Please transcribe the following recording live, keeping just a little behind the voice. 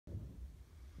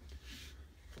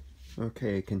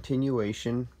Okay,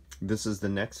 continuation. This is the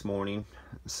next morning,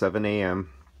 7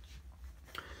 a.m.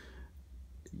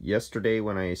 Yesterday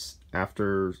when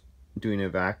after doing a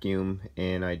vacuum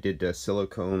and I did the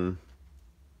silicone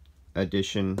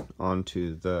addition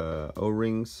onto the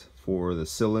O-rings for the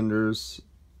cylinders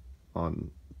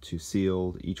to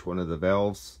seal each one of the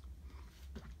valves,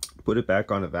 put it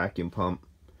back on a vacuum pump,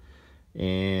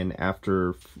 and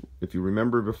after, if you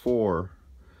remember before,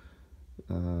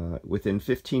 within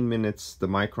 15 minutes the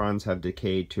microns have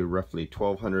decayed to roughly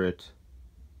 1200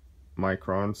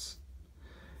 microns,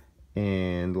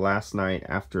 and last night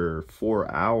after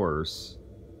 4 hours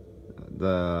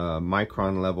the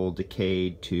micron level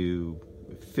decayed to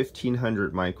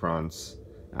 1500 microns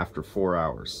after 4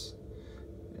 hours.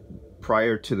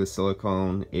 Prior to the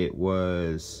silicone it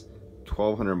was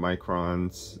 1200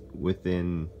 microns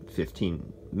within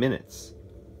 15 minutes.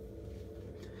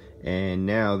 And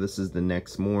now this is the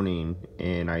next morning,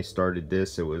 and I started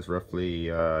this, it was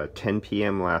roughly 10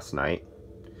 p.m. last night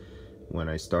when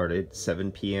I started,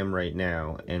 7 p.m. right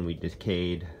now, and we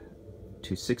decayed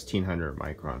to 1600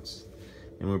 microns,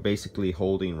 and we're basically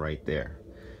holding right there.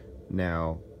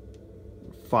 Now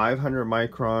 500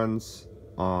 microns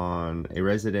on a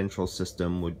residential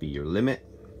system would be your limit,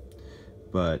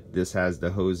 but this has the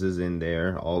hoses in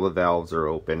there, all the valves are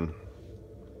open.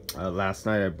 Last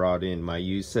night I brought in my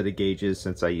used set of gauges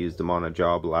since I used them on a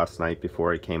job last night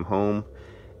before I came home,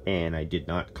 and I did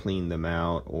not clean them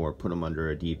out or put them under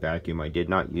a deep vacuum. I did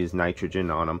not use nitrogen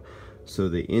on them. So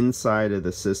the inside of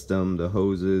the system, the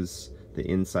hoses, the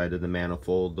inside of the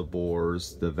manifold, the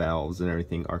bores, the valves and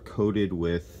everything are coated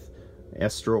with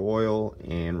ester oil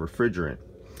and refrigerant.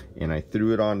 And I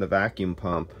threw it on the vacuum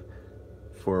pump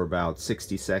for about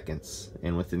 60 seconds,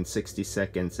 and within 60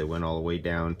 seconds it went all the way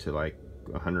down to like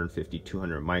 150-200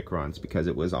 microns because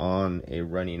it was on a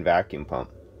running vacuum pump.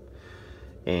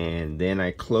 And then I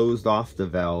closed off the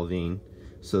valving,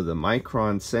 so the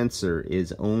micron sensor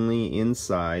is only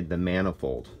inside the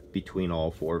manifold between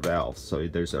all 4 valves. So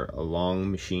there's a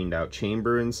long machined out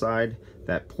chamber inside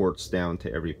that ports down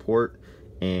to every port,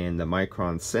 and the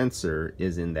micron sensor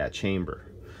is in that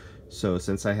chamber. So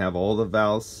since I have all the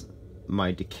valves,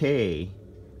 my decay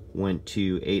went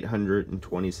to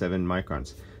 827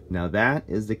 microns. Now that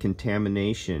is the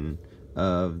contamination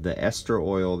of the ester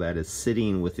oil that is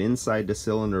sitting inside the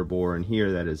cylinder bore, and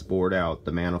here that is bored out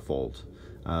the manifold.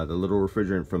 The little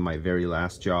refrigerant from my very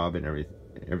last job and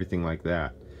everything like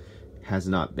that has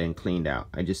not been cleaned out.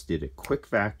 I just did a quick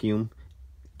vacuum,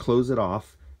 close it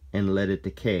off, and let it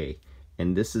decay.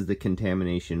 And this is the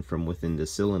contamination from within the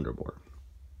cylinder bore.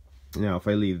 Now if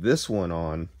I leave this one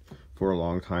on for a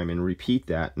long time and repeat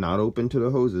that, not open to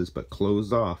the hoses but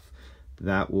closed off,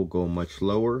 that will go much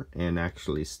lower and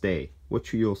actually stay,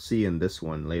 which you'll see in this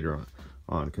one later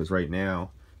on, because right now,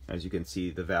 as you can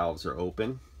see, the valves are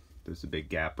open. There's a big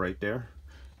gap right there,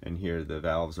 and here the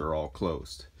valves are all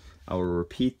closed. I will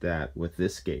repeat that with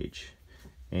this gauge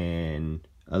and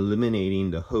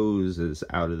eliminating the hoses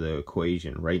out of the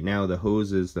equation. Right now the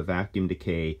hoses, the vacuum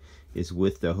decay is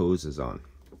with the hoses on.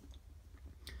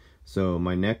 So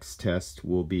my next test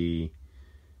will be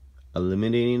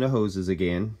eliminating the hoses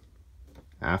again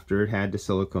after it had the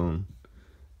silicone,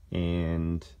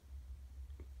 and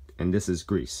this is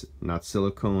grease, not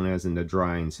silicone as in the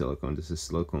drying silicone, this is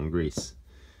silicone grease,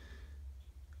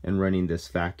 and running this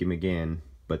vacuum again,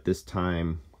 but this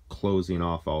time closing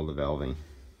off all the valving.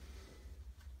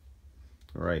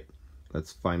 Alright,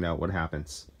 let's find out what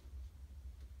happens.